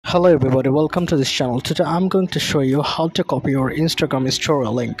Hello everybody, welcome to this channel. Today I'm going to show you how to copy your Instagram story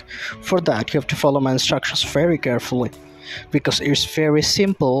link. For that you have to follow my instructions very carefully because it's very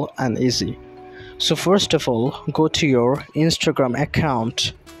simple and easy. So first of all, go to your Instagram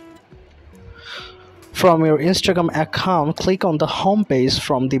account. From your Instagram account, click on the home page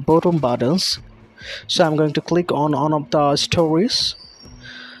from the bottom buttons. So I'm going to click on one of the stories.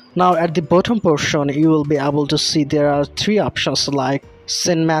 Now at the bottom portion you will be able to see there are three options like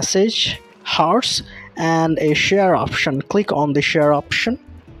send message, hearts, and a share option. Click on the share option.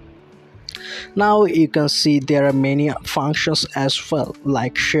 Now you can see there are many functions as well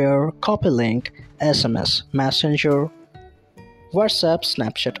like share, copy link, SMS, messenger, WhatsApp,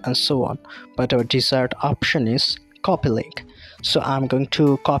 Snapchat, and so on, but our desired option is copy link. So I'm going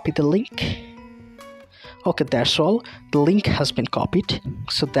to copy the link. Okay, that's all. The link has been copied.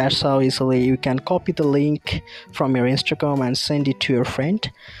 So that's how easily you can copy the link from your Instagram and send it to your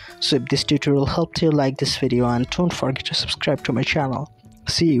friend. So if this tutorial helped you, like this video and don't forget to subscribe to my channel.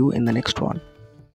 See you in the next one.